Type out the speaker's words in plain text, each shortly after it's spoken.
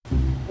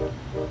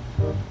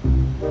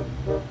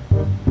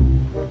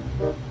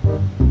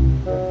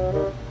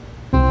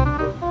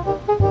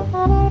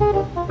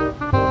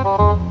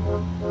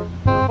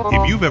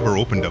you've ever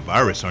opened a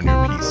virus on your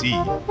PC,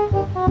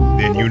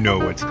 then you know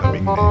what's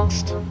coming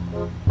next.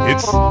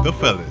 It's the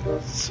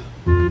fellas.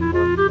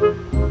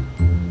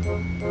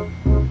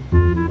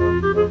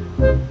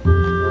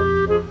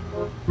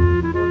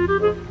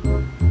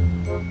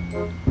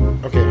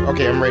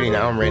 Okay, I'm ready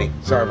now. I'm ready.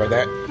 Sorry about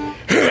that.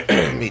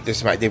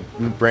 They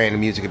ran the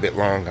music a bit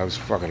long. I was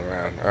fucking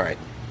around. All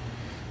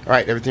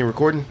right, everything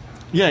recording?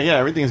 Yeah,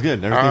 everything's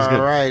good. Everything's good.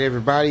 All right,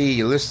 everybody,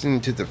 you're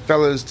listening to the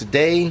fellas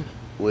today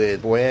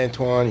with boy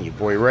Antoine and your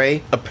boy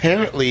Ray.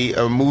 Apparently,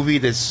 a movie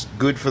that's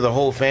good for the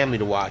whole family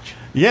to watch.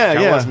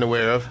 I wasn't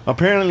aware of.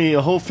 Apparently,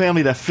 a whole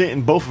family that fit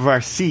in both of our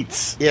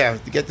seats. Yeah,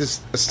 to get this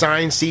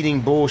assigned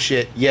seating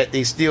bullshit, yet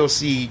they still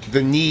see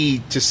the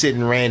need to sit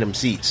in random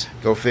seats.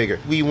 Go figure.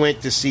 We went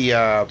to see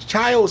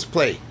Child's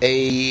Play.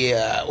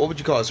 What would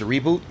you call it? A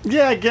reboot?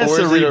 Yeah, I guess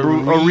a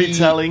reboot, a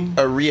retelling.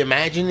 A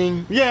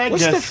reimagining? Yeah, I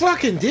guess. What's the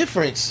fucking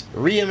difference?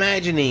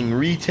 Reimagining,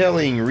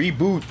 retelling,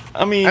 reboot.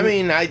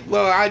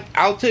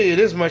 I'll tell you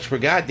this much for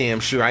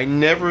goddamn sure. I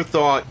never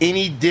thought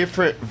any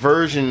different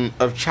version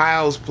of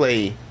Child's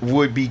Play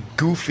would be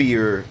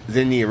goofier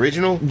than the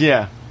original.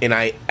 Yeah. And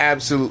I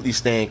absolutely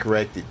stand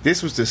corrected.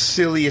 This was the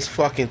silliest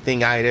fucking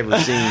thing I had ever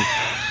seen.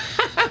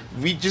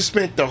 We just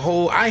spent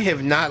I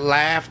have not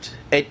laughed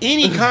at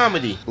any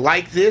comedy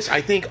like this,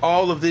 I think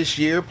all of this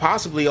year,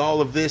 possibly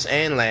all of this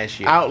and last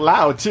year. Out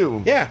loud,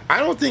 too. Yeah. I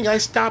don't think I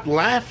stopped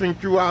laughing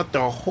throughout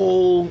the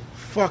whole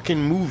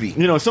fucking movie.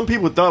 You know, some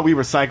people thought we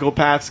were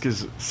psychopaths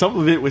because some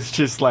of it was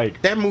just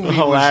like that movie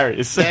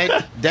hilarious.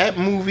 That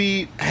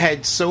movie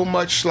had so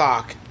much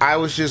schlock. I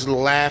was just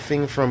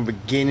laughing from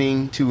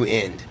beginning to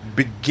end.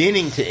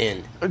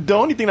 The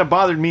only thing that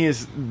bothered me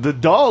is the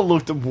doll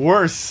looked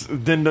worse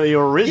than the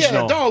original.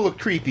 Yeah, the doll looked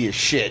creepy as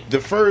shit.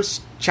 The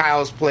first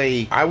Child's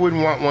Play, I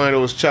wouldn't want one of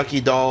those Chucky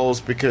dolls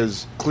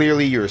because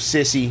clearly you're a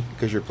sissy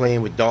because you're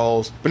playing with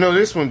dolls. But no,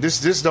 this one,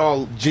 this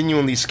doll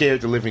genuinely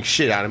scared the living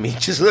shit out of me.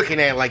 Just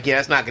looking at it like, yeah,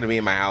 that's not going to be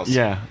in my house.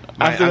 Yeah.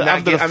 I'm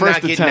not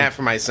getting that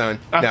for my son.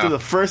 After the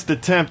first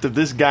attempt of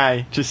this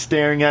guy just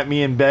staring at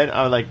me in bed,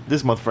 I was like,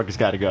 this motherfucker's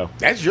got to go.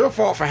 That's your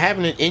fault for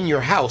having it in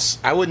your house.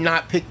 I would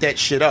not pick that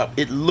shit up.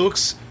 It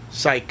looks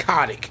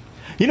psychotic.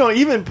 You know,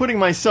 even putting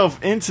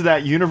myself into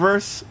that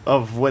universe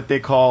of what they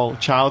call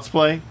Child's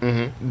Play,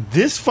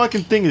 this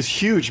fucking thing is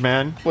huge,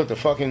 man. What, the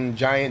fucking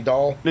giant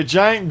doll? The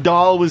giant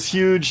doll was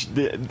huge.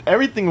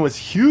 Everything was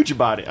huge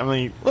about it. I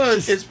mean, well,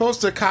 it's supposed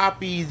to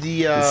copy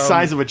the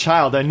size of a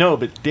child. I know,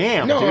 but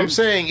damn. No, dude. I'm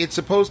saying it's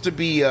supposed to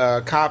be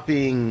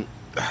copying.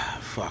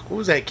 Fuck, what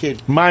was that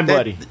kid? My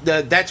Buddy.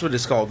 That's what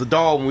it's called. The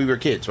doll when we were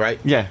kids, right?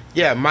 Yeah.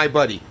 Yeah, My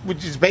Buddy,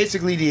 which is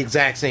basically the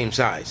exact same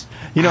size.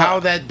 You know how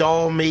that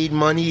doll made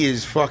money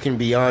is fucking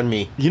beyond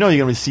me. You know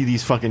you're gonna see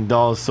these fucking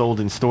dolls sold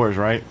in stores,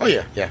 right? Oh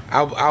yeah.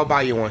 I'll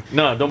buy you one.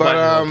 No, don't buy me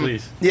one,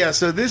 please. Yeah,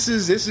 so this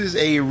is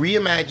a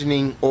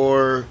reimagining,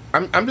 or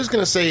I'm just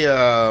gonna say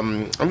a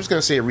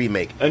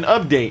remake, an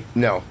update.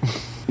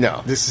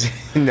 No, this is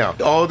no.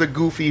 All the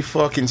goofy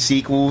fucking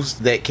sequels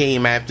that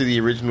came after the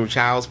original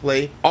Child's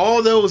Play,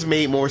 all those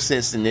made more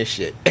sense than this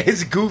shit.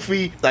 It's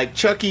goofy, like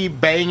Chucky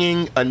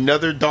banging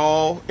another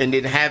doll and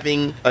then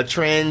having a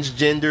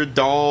transgender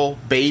doll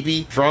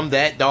baby from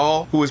that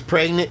doll who was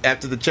pregnant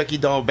after the Chucky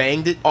doll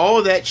banged it.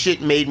 All that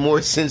shit made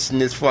more sense than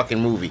this fucking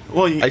movie.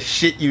 Well, I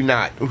shit you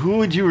not. Who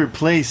would you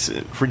replace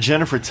for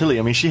Jennifer Tilly?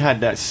 I mean, she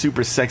had that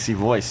super sexy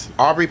voice.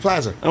 Aubrey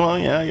Plaza. Oh, well,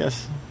 yeah, I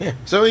guess. Yeah.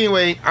 So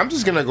anyway, I'm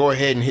just gonna go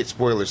ahead and hit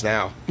spoilers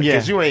now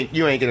because you ain't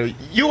gonna.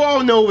 You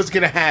all know what's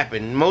gonna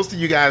happen. Most of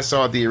you guys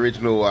saw the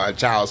original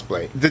Child's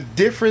Play. The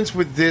difference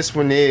with this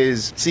one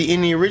is, see,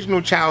 in the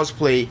original Child's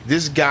Play,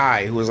 this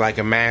guy who was like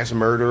a mass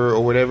murderer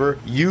or whatever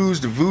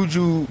used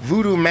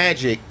voodoo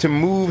magic to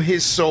move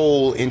his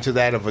soul into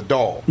that of a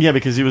doll. Yeah,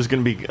 because he was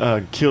gonna be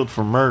killed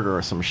for murder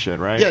or some shit,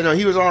 right? Yeah, no,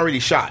 he was already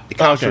shot. The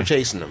cops were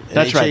chasing him. And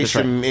That's they right. chased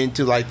him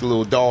into like the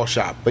little doll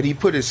shop, but he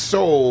put his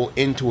soul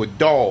into a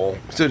doll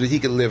so that he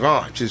could live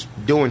on, just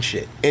doing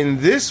shit. In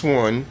this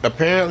one,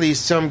 apparently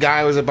some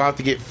guy was about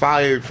to get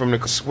fired from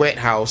the sweat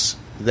house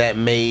that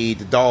made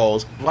the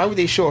dolls. Why would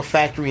they show a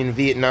factory in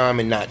Vietnam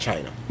and not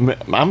China?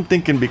 I'm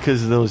thinking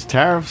because of those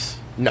tariffs.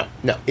 No.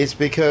 It's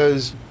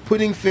because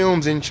putting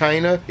films in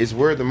China is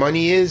where the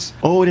money is.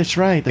 Oh, that's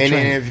right.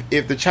 Then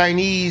if the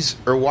Chinese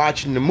are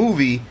watching the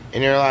movie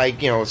and they're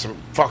like, you know, some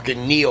fucking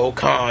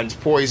neocons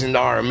poisoned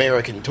our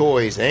American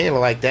toys, they ain't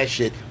like that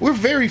shit. We're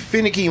very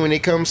finicky when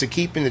it comes to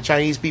keeping the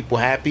Chinese people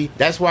happy.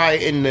 That's why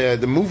in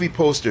the movie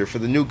poster for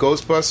the new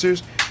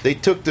Ghostbusters, they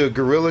took the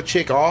gorilla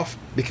chick off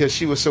because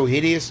she was so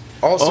hideous.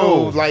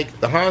 Also, like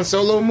the Han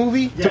Solo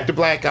movie, took the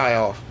black guy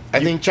off. I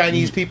think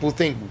Chinese people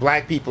think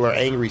black people are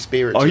angry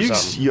spirits or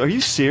something. Are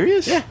you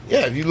serious? Yeah.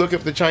 If you look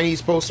up the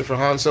Chinese poster for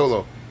Han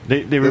Solo,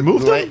 they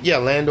removed him? Yeah,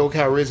 Lando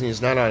Calrissian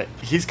is not on it.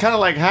 He's kind of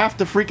like half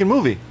the freaking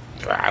movie.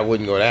 I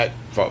wouldn't go that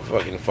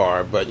fucking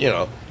far, but you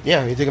know,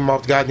 yeah, you take him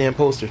off the goddamn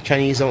poster.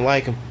 Chinese don't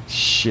like him.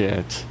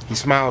 Shit. He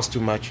smiles too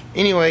much.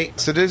 Anyway,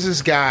 so there's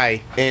this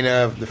guy in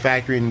the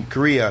factory in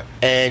Korea,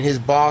 and his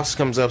boss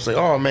comes up and says,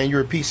 "Oh man,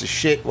 you're a piece of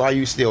shit. Why are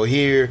you still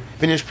here?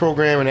 Finish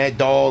programming that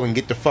doll and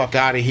get the fuck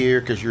out of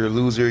here because you're a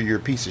loser. You're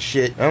a piece of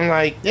shit." I'm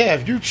like, yeah,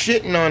 if you're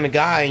shitting on the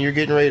guy and you're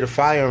getting ready to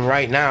fire him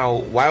right now,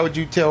 why would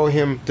you tell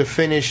him to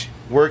finish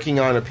working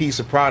on a piece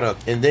of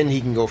product and then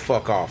he can go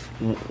fuck off?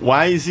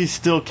 Why is he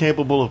still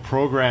capable of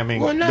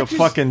programming Well, not the just-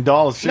 fucking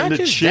dolls? Shouldn't not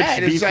the just chips that,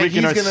 be it's like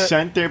freaking he's gonna-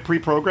 sent there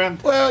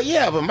pre-programmed? Well,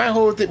 yeah, but my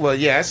whole thing, well,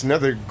 yeah, that's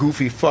another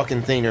goofy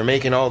fucking thing. They're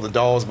making all the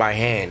dolls by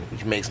hand,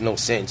 which makes no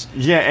sense.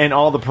 Yeah, and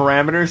all the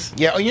parameters?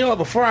 Yeah, you know what,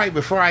 before I,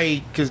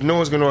 because no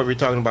one's gonna know what we're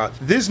talking about.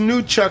 This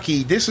new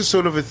Chucky, this is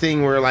sort of a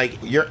thing where, like,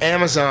 your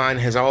Amazon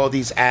has all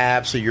these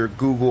apps, or your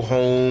Google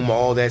Home,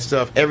 all that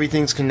stuff.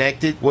 Everything's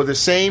connected. Well, the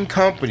same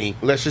company,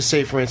 let's just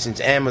say, for instance,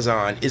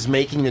 Amazon, is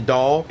making the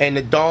doll, and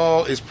the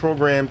doll is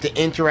programmed to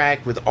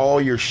interact with all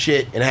your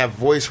shit and have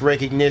voice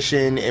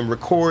recognition and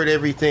record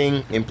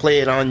everything and play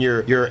it on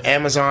your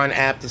Amazon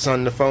app that's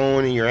on the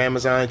phone and your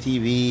Amazon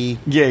TV.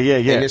 Yeah.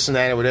 And this and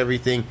that with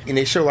everything. And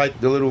they show like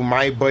the little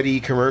My Buddy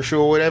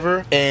commercial or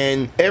whatever.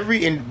 And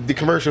the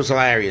commercial's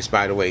hilarious,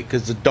 by the way,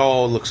 because the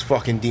doll looks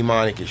fucking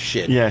demonic as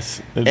shit.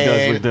 Yes, it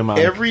does look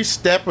demonic. Every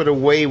step of the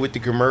way with the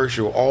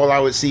commercial, all I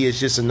would see is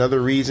just another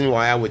reason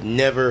why I would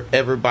never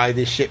ever buy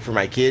this shit for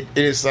my kid.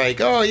 And it's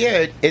like, oh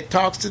yeah, it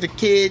talks to the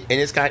kid and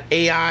it's got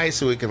AI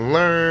so it can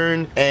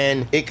learn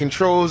and it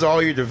controls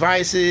all your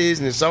devices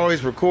and it's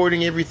always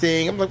recording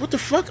everything. I'm like, what the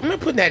fuck? I'm not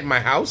putting that in my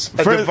house.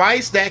 A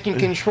device that can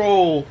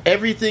control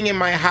everything in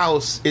my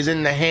house is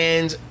in the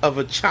hands of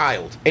a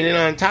child. And then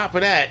on top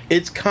of that,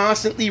 it's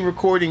constantly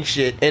recording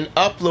shit and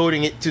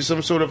uploading it to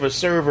some sort of a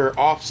server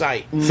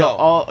off-site.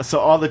 No. So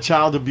all the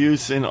child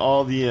abuse and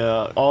all the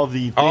things,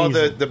 All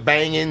the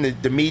banging,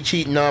 the me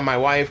cheating on my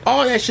wife,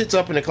 all that shit's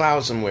up in the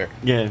cloud somewhere.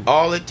 Yeah.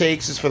 All it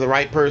takes is for the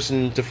right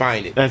person to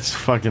find it. That's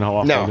fucking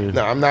awful, dude.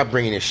 No, I'm not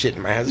bringing this shit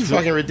in my house. It's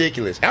fucking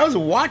ridiculous. I was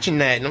watching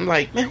that and I'm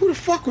like, man, who the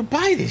fuck would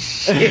buy this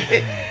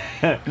shit?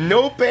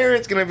 No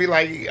parent's gonna be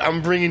like,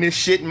 I'm bringing this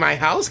shit in my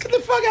house. Get the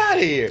fuck out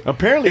of here.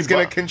 Apparently, it's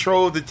gonna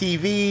control the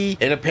TV,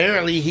 and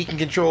apparently he can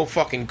control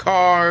fucking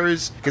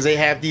cars because they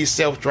have these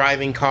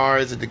self-driving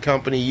cars that the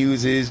company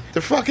uses. The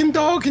fucking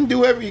dog can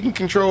do everything. You can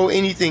control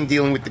anything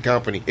dealing with the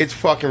company. It's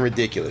fucking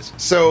ridiculous.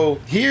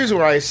 So here's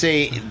where I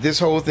say this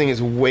whole thing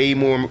is way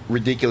more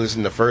ridiculous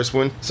than the first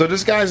one. So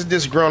this guy's a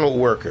disgruntled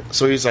worker.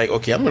 So he's like,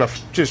 okay, I'm gonna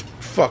just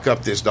fuck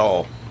up this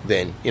doll.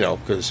 Then, you know,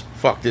 because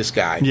fuck this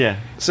guy. Yeah.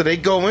 So they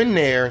go in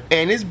there,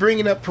 and it's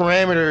bringing up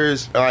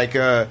parameters like,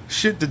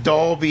 should the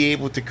doll be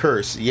able to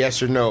curse?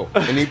 Yes or no?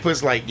 And he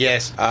puts like,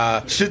 yes.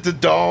 Should the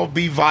doll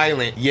be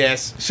violent?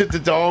 Yes. Should the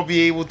doll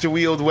be able to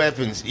wield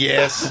weapons?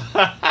 Yes.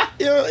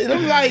 You know, and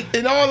I'm like,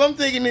 and all I'm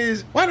thinking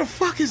is, why the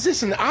fuck is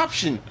this an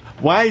option?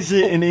 Why is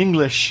it in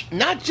English?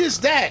 Not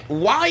just that.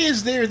 Why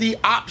is there the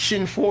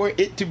option for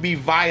it to be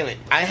violent?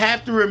 I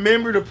have to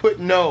remember to put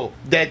no.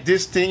 That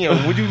this thing, you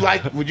know, would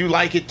you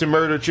like it to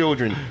murder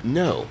children?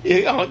 No.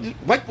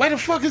 Why the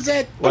fuck is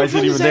that? Why is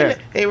it even there?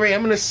 Hey Ray,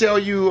 I'm gonna sell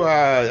you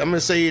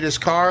this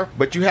car,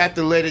 but you have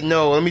to let it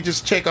know. Let me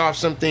just check off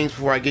some things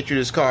before I get you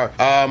this car.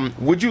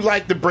 Would you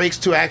like the brakes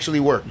to actually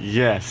work?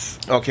 Yes.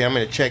 Okay, I'm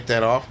gonna check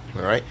that off.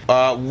 All right.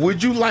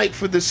 Would you like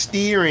for the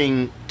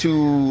steering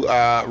to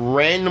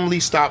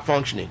randomly stop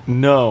functioning?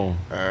 No.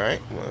 All right.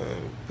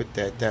 Put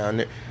that down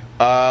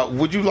there.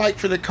 Would you like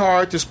for the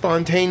car to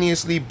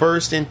spontaneously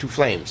burst into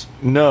flames?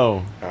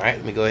 No. All right,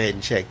 let me go ahead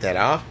and check that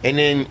off. And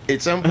then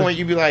at some point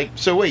you'd be like,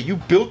 so wait, you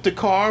built the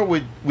car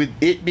with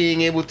it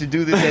being able to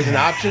do this as an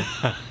option?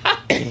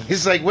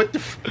 It's like, what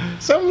the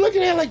so I'm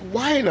looking at it like,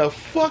 why in the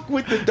fuck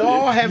would the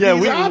doll have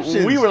these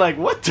options? We were like,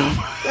 what the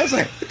I was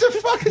like, what the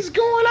fuck is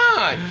going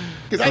on?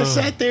 Because I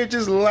sat there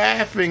just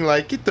laughing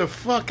like, get the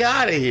fuck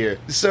out of here.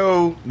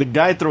 So the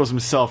guy throws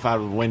himself out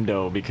of the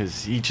window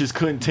because he just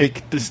couldn't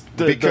take the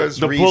reasons.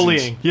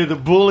 bullying. Yeah, the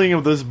bullying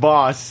of this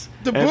boss.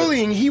 The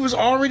bullying, he was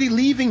already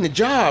leaving the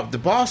job. The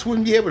boss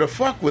wouldn't be able to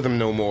fuck with him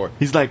no more.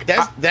 He's like,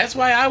 that's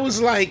why I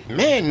was like,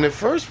 man, the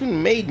first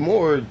one made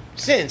more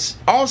sense.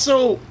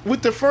 Also,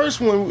 with the first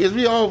one, as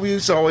we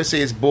used to always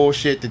say, it's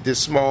bullshit that this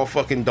small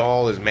fucking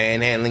doll is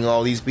manhandling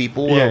all these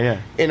people. Well,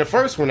 yeah. In the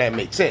first one, that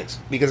makes sense.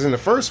 Because in the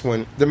first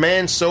one, the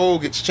man's soul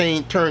gets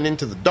turned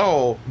into the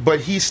doll,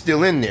 but he's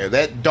still in there.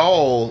 That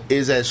doll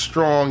is as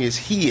strong as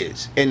he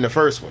is in the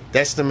first one.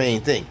 That's the main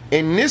thing.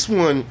 In this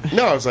one,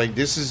 no, it's like,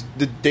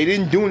 they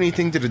didn't do anything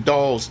to the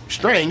doll's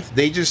strength.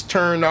 They just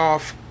turned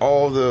off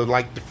all the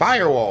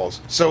firewalls.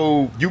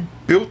 So you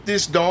built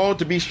this doll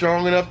to be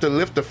strong enough to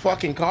lift the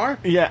fucking car?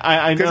 Yeah,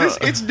 I know. Because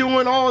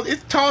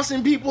it's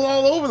tossing people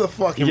all over the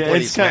fucking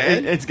place,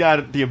 man. It's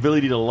got the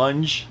ability to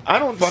lunge. I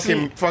don't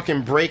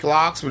fucking break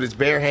locks with its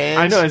bare hands.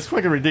 I know, it's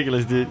fucking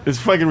ridiculous, dude. It's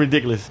fucking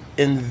ridiculous.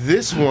 In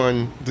this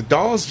one, the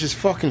doll's just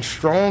fucking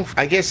strong.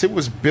 I guess it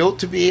was built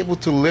to be able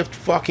to lift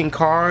fucking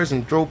cars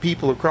and throw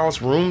people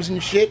across rooms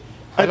and shit.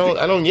 I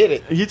don't get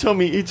it. You told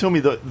me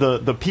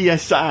the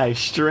PSI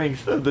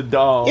strength of the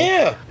doll.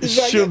 Yeah, it's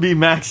like should be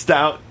maxed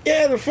out.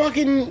 Yeah,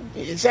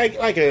 it's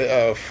like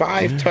a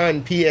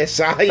 5-ton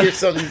PSI or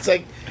something.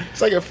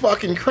 It's like a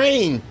fucking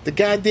crane. The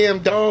goddamn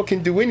doll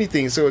can do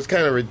anything, so it's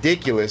kind of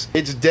ridiculous.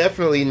 It's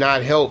definitely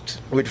not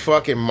helped with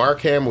fucking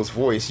Mark Hamill's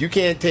voice. You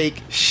can't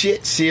take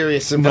shit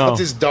serious about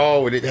this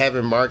doll with it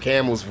having Mark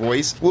Hamill's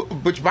voice.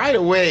 Which, by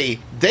the way,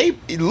 they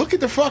look at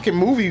the fucking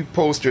movie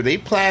poster. They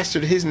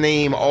plastered his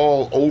name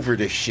all over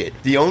this shit.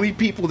 The only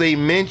people they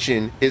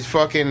mention is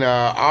fucking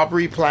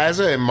Aubrey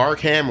Plaza and Mark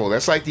Hamill.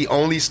 That's like the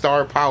only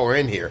star power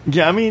in here.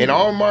 Yeah, I mean, and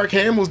all Mark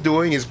Hamill's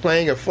doing is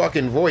playing a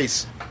fucking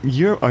voice.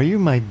 Are you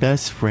my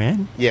best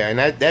friend? Yeah, and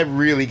that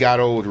really got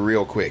old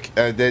real quick.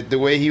 The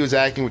way he was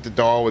acting with the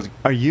doll was...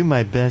 Are you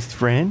my best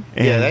friend?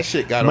 And yeah, that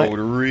shit got old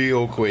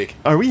real quick.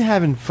 Are we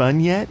having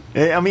fun yet?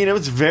 I mean, it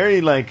was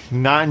very, like,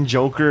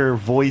 non-Joker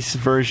voice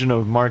version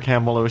of Mark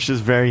Hamill. It was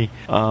just very...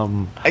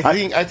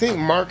 I think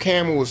Mark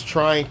Hamill was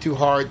trying too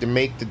hard to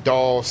make the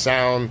doll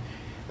sound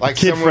like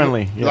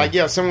kid-friendly.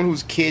 Someone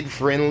who's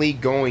kid-friendly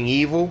going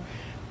evil.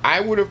 I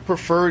would have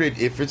preferred it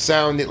if it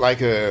sounded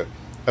like a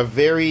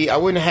very... I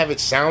wouldn't have it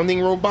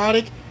sounding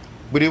robotic,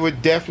 but it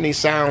would definitely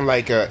sound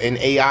like an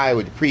AI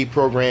with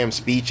pre-programmed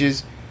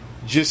speeches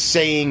just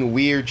saying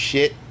weird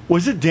shit.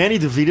 Was it Danny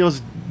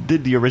DeVito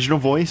did the original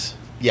voice?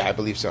 Yeah, I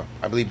believe so.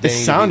 I believe Danny it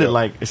sounded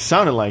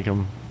DeVito. like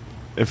him.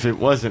 If it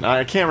wasn't,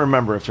 I can't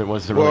remember if it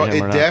was really him or not.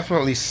 Well, it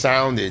definitely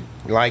sounded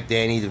like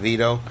Danny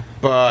DeVito.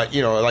 But,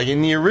 like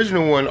in the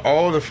original one,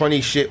 all the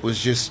funny shit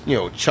was just,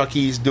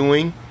 Chucky's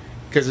doing.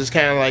 Because it's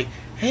kind of like,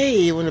 hey,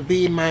 you want to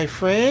be my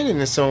friend? And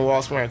then someone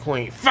walks around the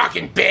corner, you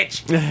fucking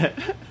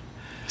bitch!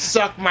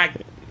 Suck my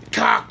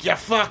cock, you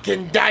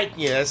fucking dyke!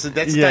 Yeah, that's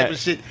the type of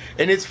shit.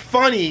 And it's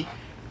funny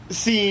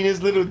seeing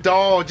his little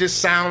doll just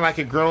sound like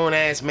a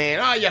grown-ass man.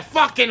 Oh, you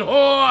fucking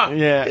whore!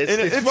 Yeah,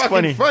 it's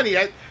fucking funny.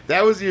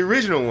 That was the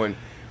original one.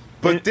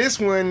 But this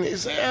one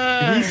is...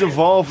 he's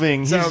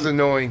evolving. Sounds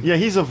annoying. Yeah,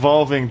 he's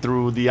evolving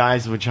through the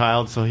eyes of a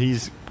child, so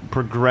he's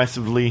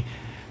progressively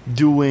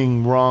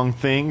doing wrong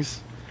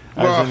things.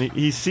 Well,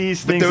 he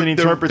sees things and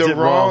interprets it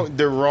wrong.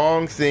 The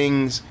wrong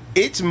things.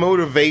 Its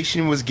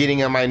motivation was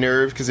getting on my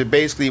nerves because it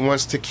basically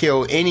wants to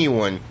kill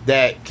anyone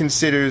that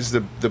considers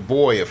the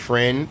boy a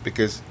friend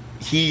because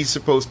Chucky is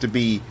supposed to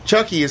be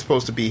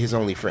his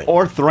only friend.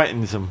 Or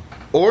threatens him.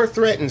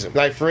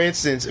 Like, for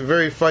instance, a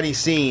very funny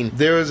scene.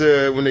 There was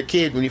when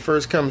he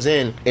first comes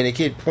in and the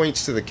kid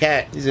points to the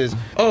cat. He says,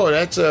 "Oh,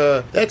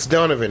 that's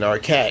Donovan, our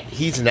cat.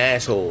 He's an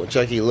asshole." And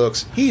Chucky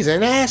looks, "He's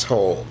an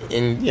asshole."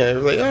 And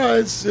like, "Oh,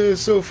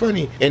 it's so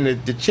funny." And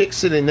the chick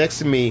sitting next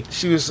to me,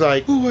 she was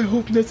like, "Oh, I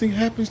hope nothing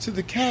happens to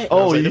the cat." And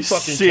oh, like, are you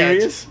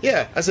serious?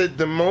 Yeah. I said,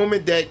 the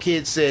moment that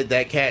kid said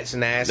that cat's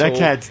an asshole, that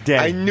cat's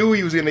dead. I knew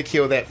he was gonna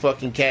kill that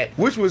fucking cat,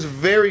 which was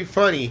very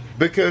funny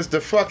because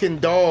the fucking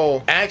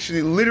doll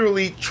actually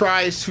literally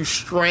tries to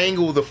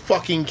strangle the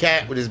fucking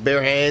cat with his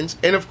bare hands.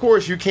 And of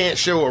course you can't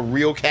show a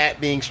real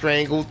cat being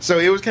strangled, so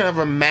it was kind of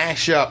a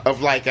mashup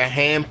of like a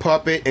hand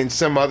puppet and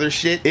some other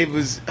shit. It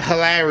was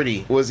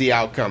hilarity was the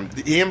outcome.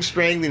 Him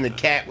strangling the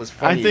cat was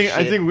funny as shit.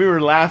 I think we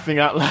were laughing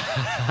out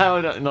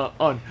loud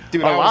on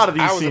Dude, a lot of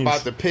these I was scenes.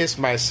 About to piss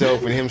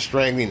myself with him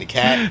strangling the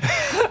cat.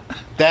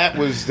 That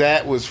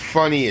was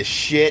funny as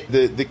shit.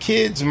 The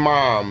kid's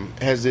mom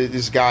has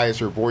this guy as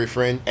her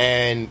boyfriend,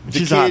 and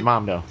she's a hot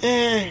mom though.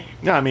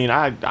 No, I mean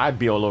I'd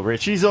be all over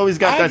it. She's always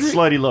got that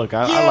slutty look.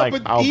 I like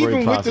but Aubrey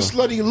even Plaza. with the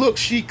slutty look,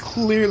 she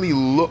clearly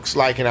looks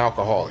like an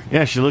alcoholic.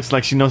 Yeah, she looks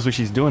like she knows what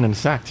she's doing in the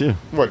sack too.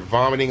 What,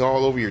 vomiting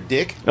all over your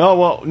dick? Oh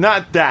well,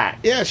 not that.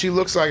 Yeah, she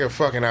looks like a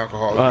fucking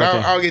alcoholic. Oh,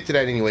 okay. I'll get to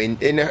that anyway.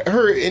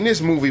 In this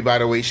movie, by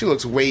the way, she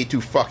looks way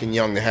too fucking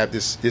young to have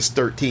this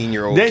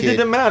 13-year-old kid. They did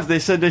the math. They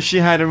said that she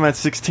had him at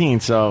 16.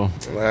 So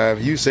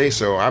if you say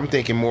so. I'm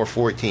thinking more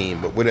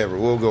 14, but whatever.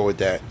 We'll go with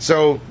that.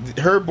 So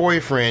her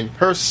boyfriend,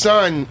 her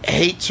son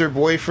hates her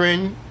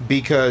boyfriend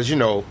because,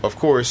 of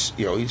course,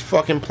 he's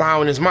fucking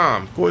plowing his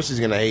mom. Of course he's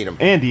going to hate him.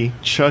 Andy,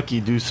 Chucky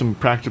do some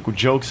practical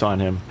jokes on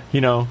him.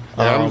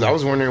 I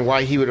was wondering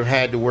why he would have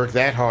had to work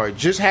that hard.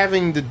 Just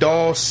having the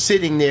doll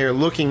sitting there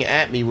looking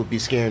at me would be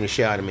scaring the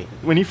shit out of me.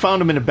 When he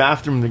found him in the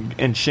bathroom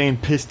and Shane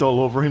pissed all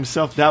over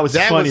himself, that was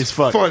funny as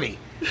fuck. Funny.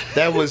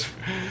 That was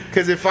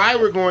because if I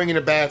were going in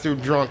the bathroom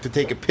drunk to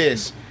take a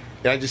piss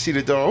and I just see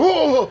the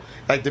doll,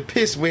 like the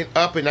piss went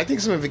up and I think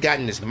some of it got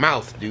in his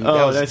mouth, dude.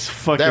 Oh, that's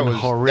fucking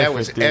horrific. That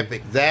was dude.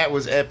 epic. That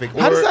was epic.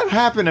 How does that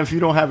happen if you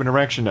don't have an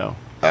erection though?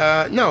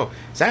 No,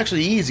 it's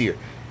actually easier.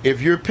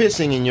 If you're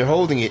pissing and you're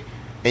holding it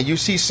and you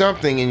see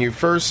something and your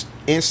first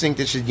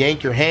instinct is to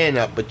yank your hand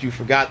up, but you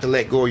forgot to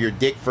let go of your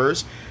dick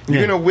first,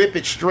 you're going to whip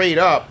it straight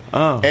up,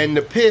 and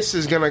the piss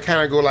is going to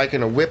kind of go like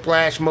in a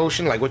whiplash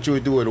motion, like what you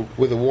would do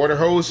with a water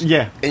hose.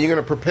 Yeah. And you're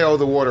going to propel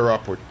the water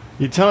upward.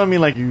 You're telling me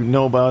like you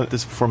know about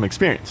this from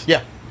experience?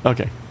 Yeah.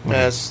 Okay.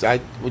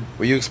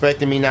 Were you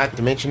expecting me not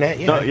to mention that?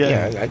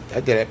 Yeah, I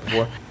did that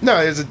before.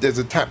 No, there's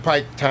a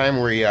time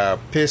where he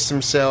pissed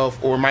himself,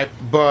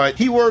 but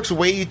he works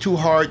way too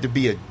hard to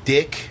be a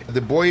dick.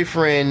 The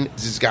boyfriend,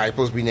 this guy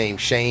supposed to be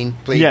named Shane,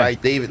 played by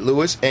David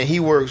Lewis, and he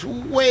works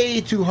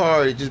way too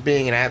hard at just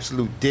being an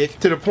absolute dick,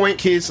 to the point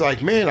kids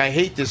like, man, I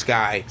hate this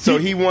guy. So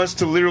he wants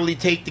to literally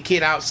take the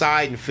kid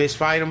outside and fist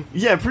fight him.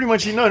 Yeah, pretty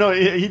much.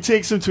 He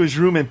takes him to his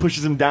room and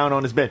pushes him down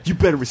on his bed. You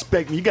better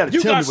respect me. You got to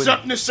tell me. You got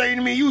something to say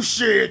to me? You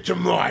say it to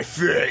my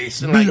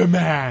face. And be a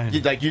man.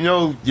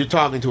 You're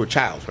talking to a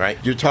child, right?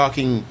 You're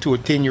talking to a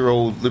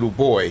 10-year-old little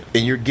boy,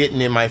 and you're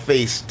getting in my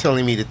face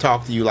telling me to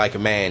talk to you like a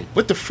man.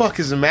 What the fuck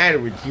is the matter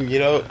with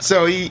you,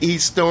 So he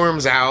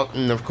storms out,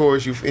 and of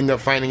course you end up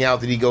finding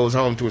out that he goes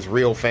home to his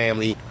real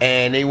family,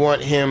 and they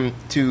want him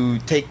to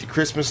take the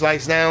Christmas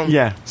lights down.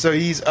 Yeah. So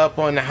he's up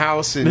on the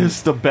house, and this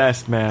is the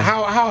best, man.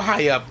 How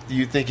high up do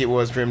you think it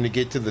was for him to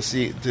get to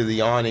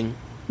the awning?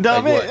 No,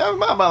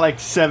 I'm about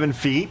 7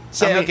 feet.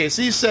 So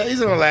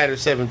he's on a ladder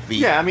 7 feet.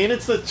 Yeah,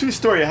 it's a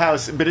 2-story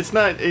house, but it's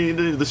not.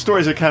 The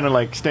stories are kind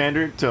of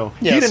standard, so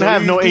he didn't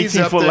have no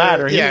 18-foot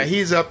ladder.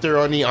 He's up there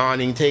on the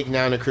awning taking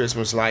down the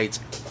Christmas lights.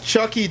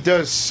 Chucky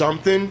does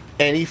something,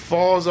 and he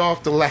falls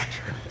off the ladder.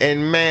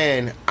 And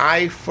man,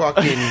 I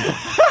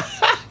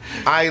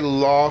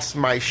lost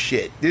my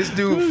shit. This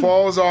dude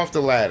falls off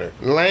the ladder,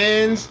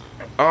 lands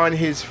on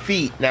his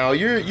feet. Now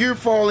you're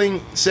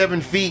falling 7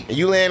 feet, and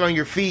you land on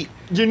your feet.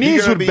 Your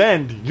knees would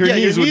bend. Your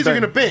knees are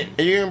going to bend.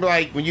 And you're going to be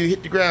like, when you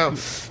hit the ground,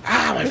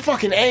 my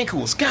fucking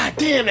ankles. God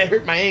damn, that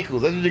hurt my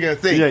ankles. That's what you're going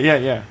to think.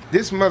 Yeah.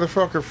 This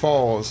motherfucker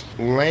falls,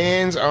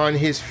 lands on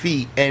his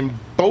feet, and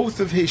both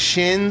of his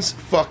shins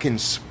fucking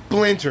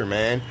splinter,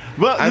 man.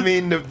 Well,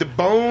 the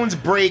bones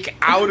break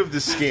out of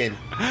the skin.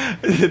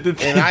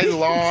 And I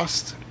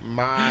lost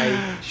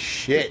my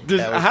shit.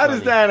 How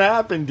does that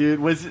happen, dude?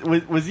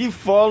 Was he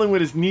falling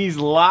with his knees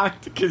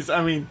locked? Because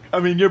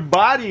your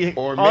body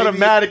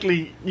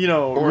automatically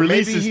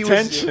releases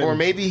tension. Or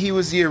maybe he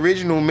was the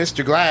original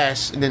Mr.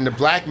 Glass, and then the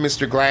black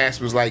Mr. Glass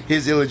was like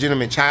his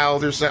illegitimate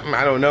child or something.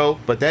 I don't know.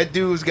 But that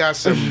dude's got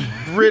some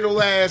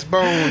brittle ass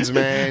bones,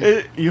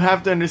 man. You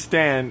have to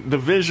understand. The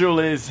visual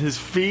is his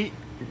feet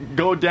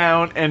go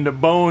down and the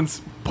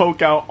bones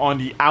poke out on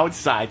the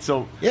outside.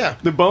 So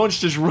the bones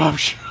just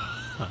rupture.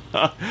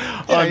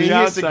 He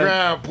hits the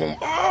ground, boom,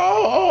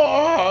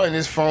 and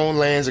his phone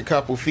lands a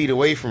couple feet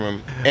away from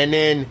him. And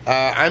then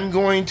I'm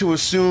going to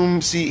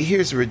assume,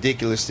 here's the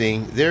ridiculous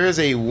thing. There is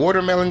a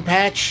watermelon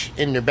patch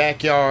in their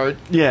backyard.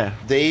 Yeah.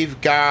 They've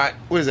got,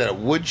 what is that, a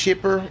wood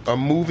chipper? A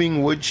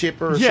moving wood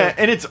chipper? Yeah,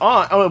 and it's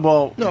on. Oh,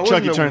 well, no,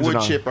 Chucky turns it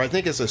on. Wood chipper. I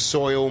think it's a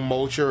soil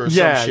mulcher or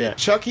some shit. Yeah.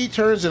 Chucky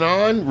turns it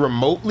on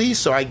remotely,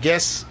 so I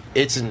guess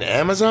it's an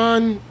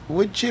Amazon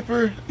wood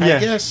chipper, I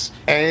guess.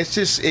 And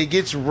it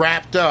gets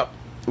wrapped up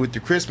with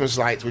the Christmas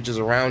lights, which is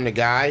around the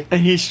guy,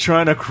 and he's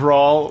trying to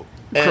crawl.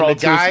 And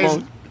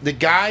the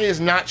guy is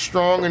not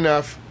strong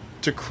enough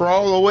to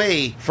crawl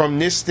away from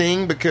this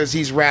thing because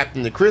he's wrapped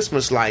in the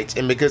Christmas lights,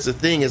 and because the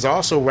thing is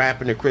also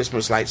wrapping the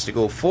Christmas lights to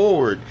go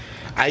forward.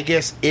 I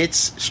guess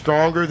it's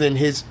stronger than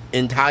his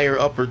entire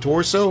upper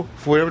torso,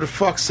 for whatever the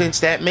fuck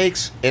sense that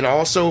makes. And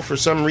also, for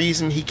some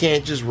reason, he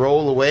can't just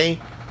roll away.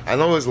 I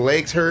know his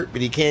legs hurt,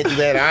 but he can't do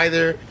that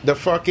either.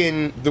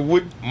 The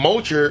wood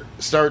mulcher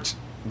starts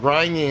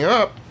grinding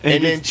up,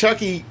 and then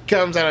Chucky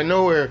comes out of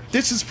nowhere.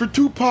 This is for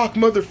Tupac,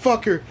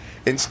 motherfucker,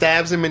 and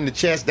stabs him in the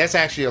chest. That's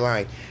actually a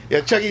line.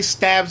 Yeah, Chucky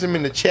stabs him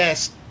in the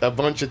chest a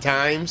bunch of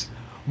times.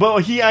 Well,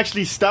 he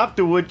actually stopped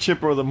the wood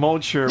chipper or the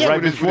mulcher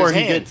before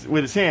he gets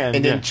with his hand.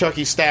 And then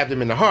Chucky stabbed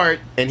him in the heart,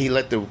 and he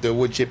let the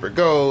wood chipper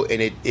go,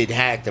 and it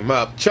hacked him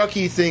up.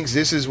 Chucky thinks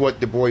this is what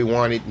the boy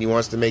wanted, and he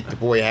wants to make the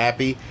boy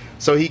happy.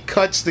 So he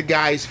cuts the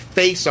guy's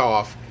face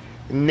off,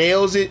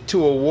 nails it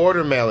to a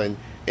watermelon,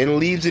 and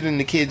leaves it in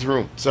the kid's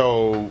room.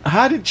 So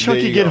how did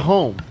Chucky get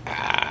home?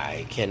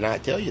 I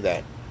cannot tell you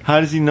that. How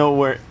does he know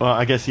where? Well,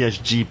 I guess he has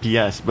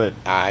GPS, but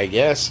I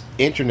guess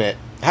internet.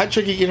 How'd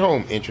Chucky get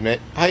home? Internet.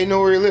 How do you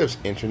know where he lives?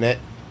 Internet.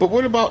 But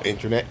what about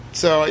internet?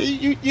 So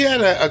you had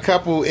a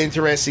couple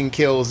interesting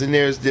kills, and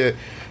there's the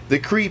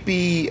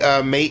creepy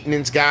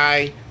maintenance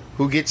guy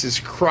who gets his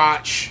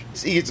crotch.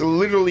 He gets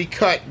literally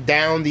cut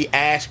down the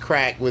ass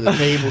crack with a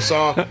table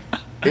saw.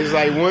 It's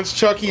like once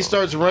Chucky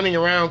starts running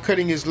around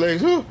cutting his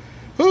legs,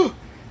 and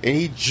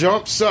he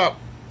jumps up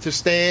to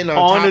stand on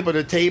top of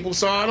the table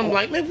saw, and I'm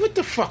like, man, what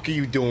the fuck are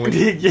you doing?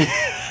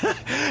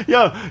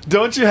 Yo,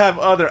 don't you have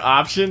other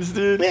options,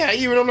 dude? Yeah,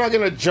 even I'm not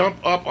gonna jump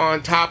up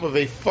on top of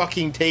a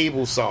fucking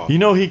table saw. You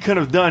know he could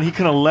have done? He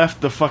could have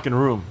left the fucking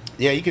room.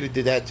 Yeah, he could have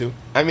did that too.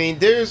 I mean,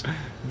 there's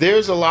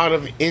a lot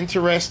of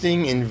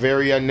interesting and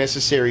very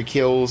unnecessary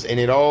kills, and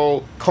it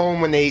all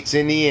culminates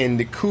in the end,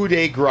 the coup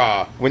de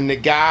grace, when the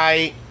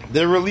guy,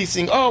 we're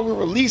releasing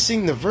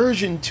the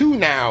version 2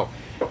 now.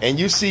 and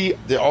you see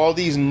all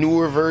these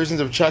newer versions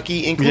of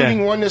Chucky,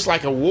 including one that's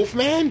like a wolf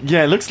man.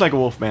 Yeah, it looks like a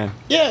wolf man.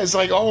 Yeah, it's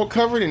like all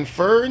covered in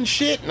fur and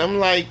shit. And I'm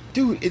like,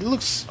 dude, it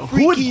looks freakier.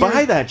 Who would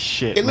buy that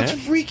shit, It looks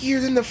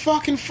freakier than the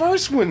fucking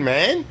first one,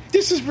 man.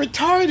 This is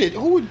retarded.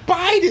 Who would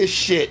buy this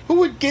shit? Who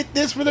would get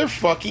this for their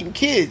fucking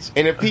kids?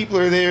 And if people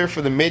are there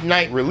for the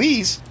midnight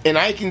release, and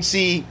I can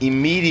see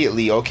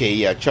immediately, okay,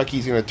 yeah,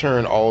 Chucky's going to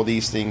turn all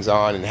these things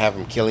on and have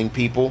him killing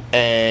people.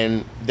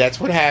 And that's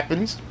what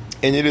happens.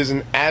 And it is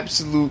an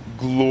absolute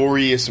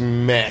glorious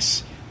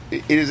mess.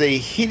 It is a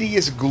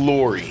hideous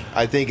glory,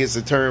 I think is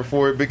the term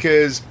for it,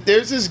 because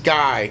there's this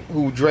guy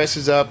who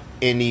dresses up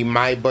in the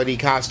My Buddy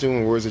costume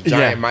and wears a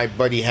giant My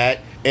Buddy hat,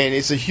 and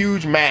it's a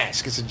huge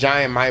mask. It's a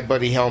giant My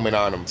Buddy helmet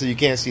on him, so you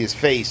can't see his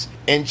face.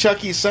 And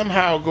Chucky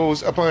somehow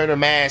goes up under the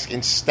mask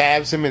and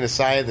stabs him in the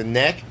side of the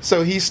neck,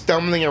 so he's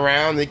stumbling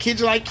around. The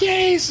kids are like,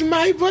 yay, it's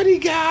My Buddy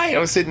guy! And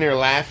I'm sitting there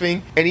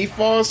laughing, and he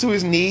falls to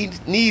his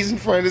knees in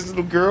front of this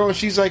little girl, and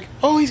she's like,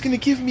 oh, he's gonna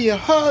give me a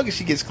hug. And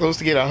she gets close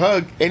to get a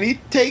hug, and he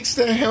takes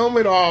the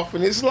helmet off,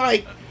 and it's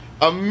like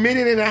a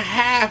minute and a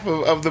half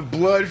of the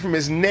blood from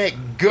his neck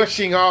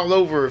gushing all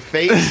over her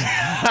face.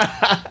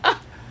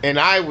 And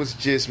I was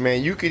just,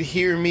 man, you could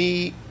hear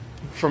me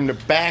from the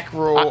back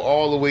row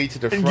all the way to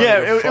the front.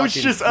 Yeah, it was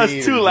just us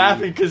two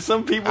laughing because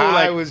some people were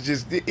like...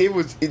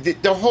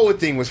 the whole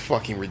thing was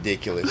fucking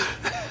ridiculous.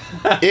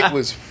 It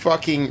was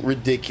fucking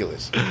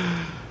ridiculous.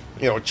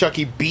 You know,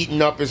 Chucky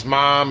beating up his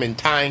mom and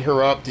tying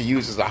her up to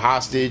use as a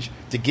hostage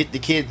to get the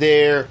kid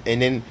there.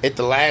 And then at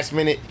the last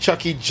minute,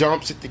 Chucky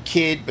jumps at the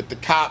kid, but the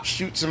cop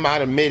shoots him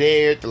out of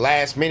midair at the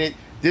last minute.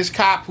 This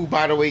cop, who,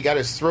 by the way, got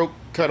his throat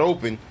cut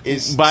open,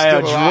 is by still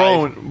a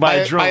alive. drone. By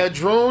a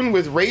drone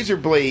with razor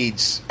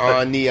blades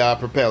on the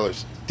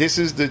propellers. This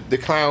is the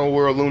clown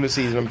world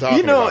lunacy that I'm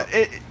talking about.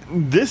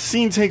 This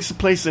scene takes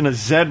place in a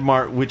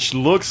Zmart, which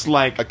looks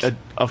like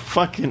a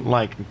fucking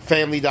like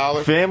Family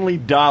Dollar. Family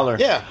Dollar.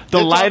 Yeah,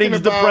 the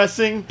lighting's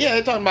depressing. Yeah,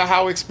 they're talking about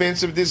how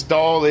expensive this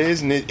doll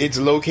is, and it's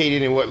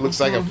located in what looks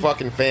like a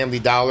fucking Family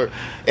Dollar.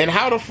 And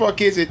how the fuck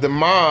is it the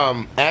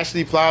mom,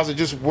 Ashley Plaza,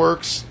 just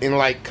works in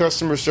like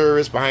customer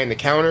service behind the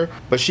counter,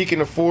 but she can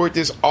afford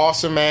this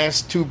awesome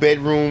ass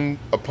 2-bedroom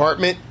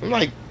apartment? I'm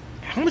like,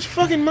 how much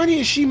fucking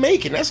money is she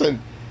making? That's a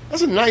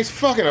nice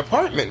fucking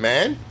apartment,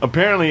 man.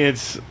 Apparently,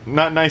 it's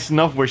not nice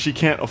enough where she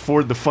can't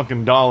afford the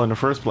fucking doll in the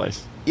first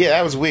place. Yeah,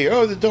 that was weird.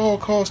 Oh, the doll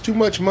costs too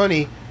much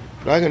money,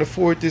 but I can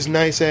afford this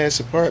nice-ass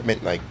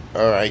apartment. Like,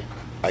 all right,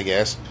 I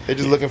guess. They're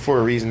just looking for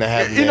a reason to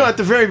have them. You know, at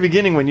the very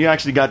beginning, when you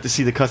actually got to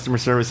see the customer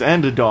service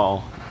and the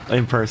doll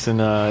in person,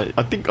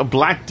 I think a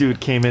black dude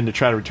came in to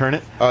try to return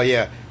it. Oh,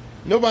 yeah.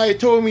 Nobody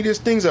told me this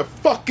thing's a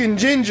fucking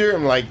ginger.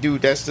 I'm like,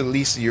 dude, that's the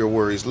least of your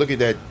worries. Look at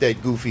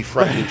that goofy,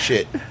 frightening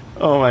shit.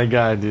 Oh my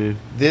god, dude.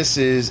 This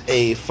is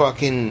a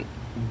fucking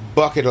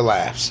bucket of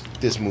laughs,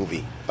 this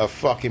movie. A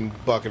fucking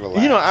bucket of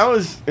laughs. You know, I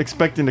was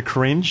expecting to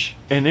cringe,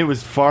 and it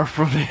was far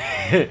from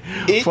it.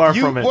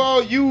 From it.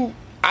 Well,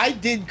 I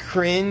did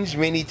cringe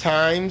many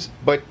times,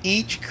 but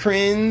each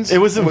cringe... It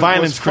wasn't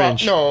violence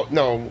cringe.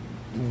 No.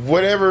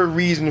 Whatever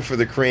reason for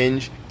the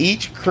cringe,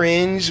 each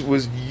cringe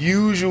was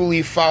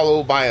usually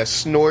followed by a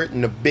snort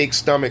and a big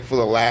stomach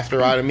full of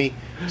laughter out of me.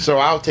 So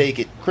I'll take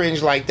it.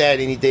 Cringe like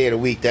that any day of the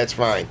week, that's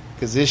fine.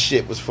 Because this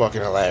shit was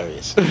fucking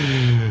hilarious.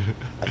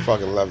 I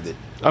fucking loved it.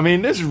 I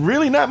mean, there's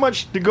really not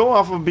much to go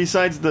off of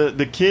besides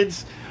the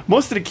kids.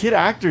 Most of the kid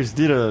actors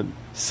did a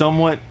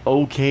somewhat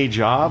okay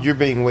job. You're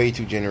being way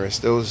too generous.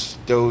 Those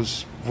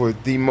were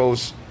the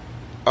most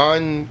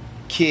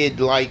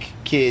unkid-like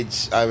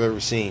kids I've ever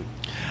seen.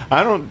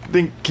 I don't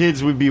think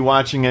kids would be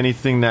watching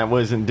anything that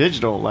wasn't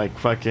digital, like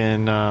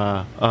fucking,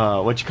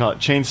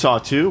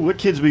 Chainsaw 2? What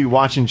kids would be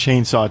watching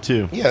Chainsaw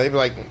 2? Yeah, they'd be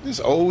like,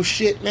 this old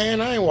shit, man,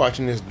 I ain't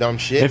watching this dumb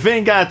shit. If it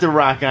ain't got The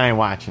Rock, I ain't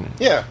watching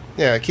it.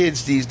 Yeah,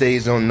 kids these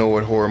days don't know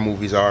what horror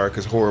movies are,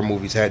 because horror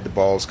movies had the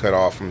balls cut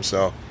off them,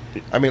 so...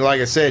 I mean,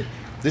 like I said,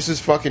 this is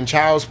fucking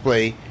child's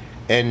play,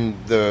 and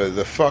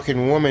the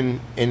fucking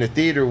woman in the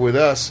theater with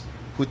us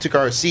who took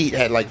our seat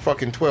had like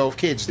fucking 12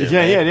 kids there.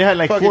 Yeah, they had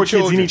like fucking 4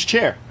 children. Kids in each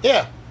chair.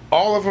 Yeah.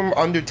 All of them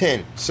under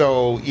 10.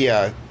 So,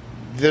 yeah,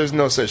 there's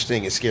no such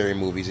thing as scary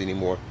movies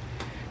anymore.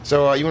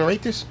 So, you want to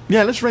rate this?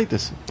 Yeah, let's rate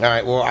this. All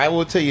right, well, I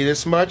will tell you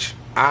this much.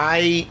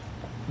 I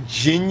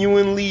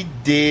genuinely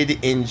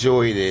did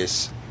enjoy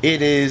this.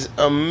 It is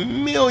a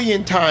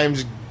million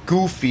times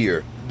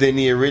goofier than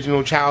the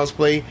original Child's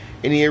Play.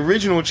 And the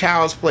original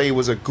Child's Play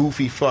was a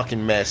goofy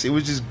fucking mess. It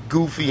was just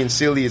goofy and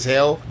silly as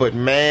hell. But,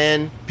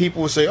 man,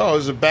 people will say, oh, it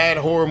was a bad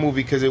horror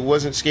movie because it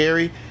wasn't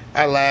scary.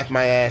 I laughed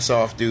my ass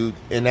off, dude,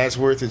 and that's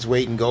worth its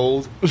weight in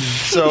gold.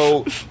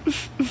 So,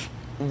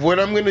 what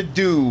I'm going to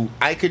do,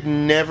 I could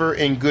never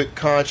in good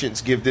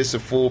conscience give this a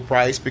full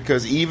price,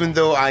 because even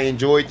though I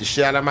enjoyed the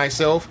shit out of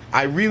myself,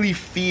 I really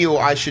feel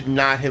I should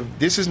not have...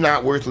 This is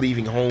not worth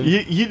leaving home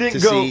You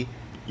didn't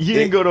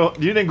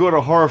go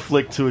to horror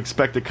flick to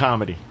expect a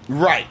comedy.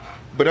 Right.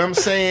 But I'm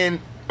saying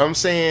I'm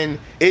saying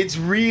it's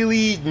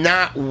really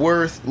not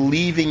worth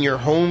leaving your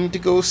home to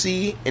go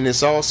see, and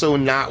it's also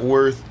not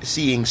worth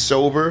seeing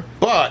sober.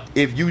 But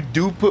if you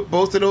do put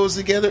both of those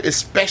together,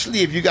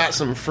 especially if you got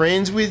some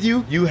friends with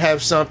you, you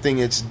have something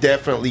that's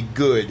definitely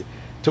good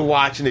to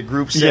watch in a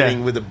group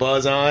setting with a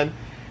buzz on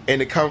in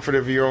the comfort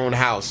of your own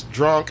house.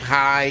 Drunk,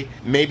 high,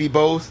 maybe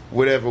both,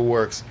 whatever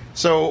works.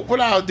 So what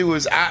I'll do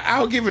is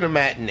I'll give it a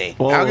matinee.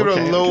 I'll give it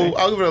a low.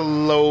 I'll give it a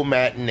low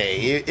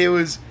matinee. It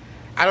was.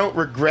 I don't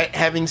regret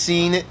having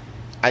seen it.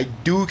 I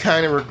do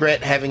kind of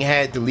regret having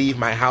had to leave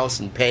my house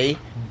and pay,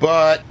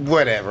 but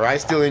whatever. I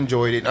still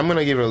enjoyed it. I'm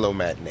gonna give it a low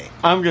matinee.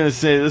 I'm gonna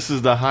say this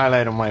is the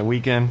highlight of my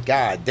weekend.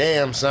 God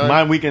damn, son.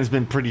 My weekend's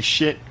been pretty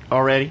shit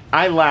already.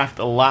 I laughed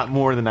a lot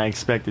more than I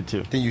expected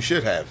to. Then you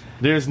should have.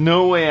 There's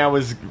no way I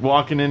was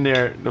walking in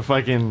there to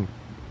fucking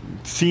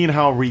seeing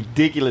how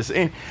ridiculous,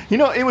 and you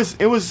know, it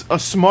was a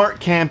smart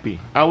campy.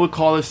 I would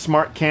call it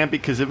smart campy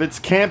because if it's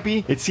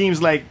campy, it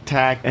seems like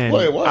tack. And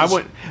well, it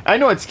was. I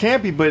know it's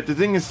campy, but the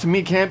thing is, to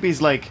me, campy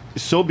is like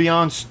so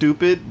beyond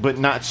stupid, but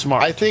not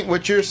smart. I think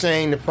what you're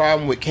saying, the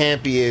problem with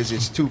campy is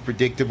it's too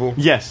predictable.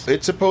 Yes,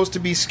 it's supposed to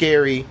be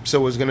scary,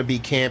 so it's going to be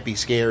campy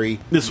scary.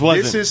 This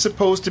wasn't. This is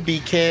supposed to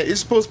be it's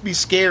supposed to be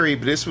scary,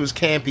 but this was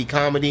campy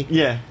comedy.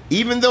 Yeah.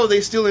 Even though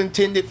they still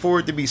intended for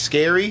it to be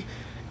scary,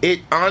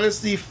 it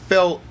honestly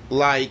felt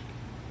like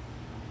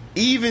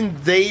even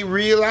they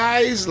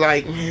realized,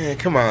 like, man,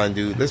 come on,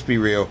 dude, let's be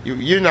real.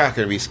 You're not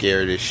gonna be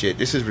scared of this shit.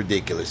 This is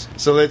ridiculous.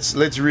 So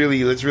let's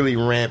really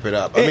ramp it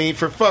up. I mean,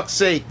 for fuck's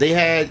sake, they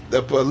had a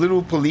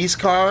little police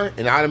car,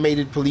 an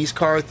automated police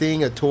car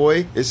thing, a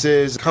toy. It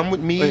says, "Come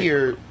with me,"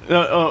 or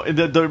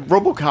the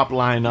RoboCop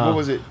line. What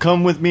was it?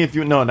 Come with me if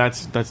you. No,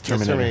 that's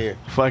Terminator.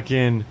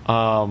 Fucking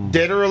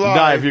Dead or Alive.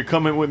 Die if you're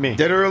coming with me.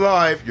 Dead or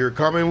Alive, you're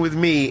coming with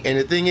me. And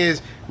the thing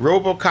is,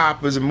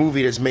 RoboCop was a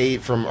movie that's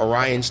made from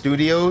Orion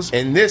Studios,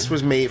 and this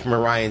was made from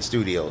Orion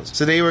Studios.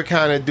 So they were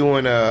kind of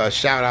doing a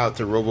shout out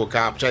to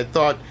RoboCop, which I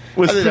thought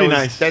was pretty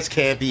nice. That's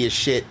campy as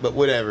shit, but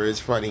whatever, it's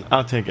funny.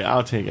 I'll take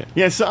it.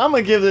 Yeah, so I'm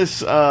gonna give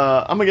this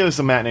a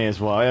matinee as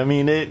well. I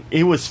mean,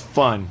 it was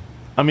fun.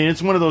 I mean,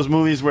 it's one of those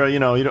movies where,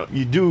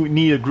 you do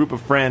need a group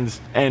of friends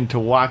and to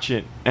watch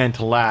it and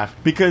to laugh.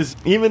 Because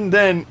even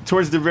then,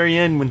 towards the very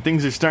end, when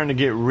things are starting to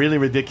get really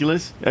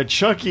ridiculous,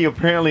 Chucky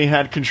apparently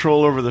had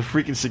control over the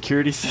freaking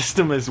security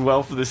system as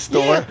well for the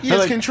store. Yeah, he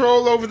has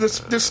control over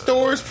the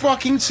store's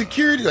fucking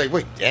security. Like,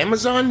 wait,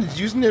 Amazon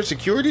is using their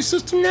security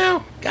system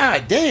now?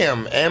 God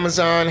damn,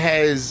 Amazon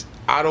has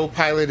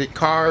autopiloted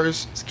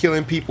cars. It's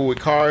killing people with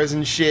cars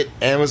and shit.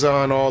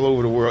 Amazon all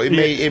over the world. It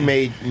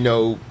made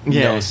no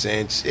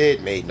sense.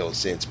 It made no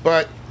sense.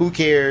 But who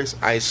cares?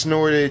 I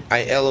snorted.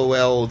 I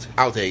LOL'd.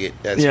 I'll take it.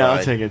 That's fine.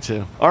 I'll take it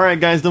too. All right,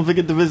 guys, don't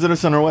forget to visit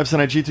us on our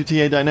website at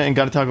g2ta.net and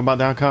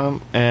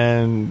gottatalkabout.com,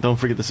 and don't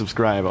forget to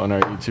subscribe on our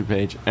YouTube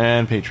page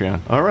and Patreon.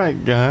 All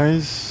right,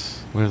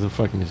 guys. Where's the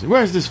fucking music?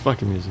 Where's this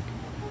fucking music?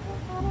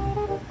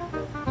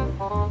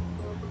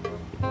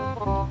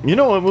 You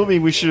know what movie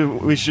we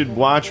should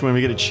watch when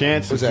we get a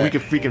chance? If we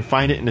could freaking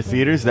find it in the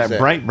theaters? That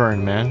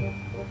Brightburn,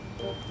 man.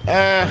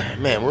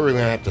 Man, we're really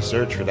gonna have to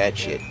search for that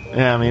shit.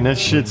 Yeah, I mean, that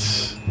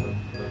shit's...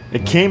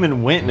 It came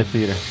and went in the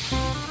theater.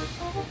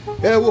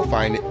 Yeah, we'll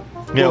find it.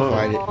 We'll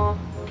find it.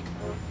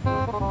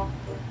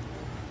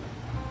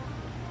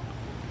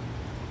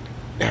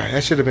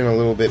 That should have been a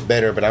little bit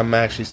better, but I'm actually...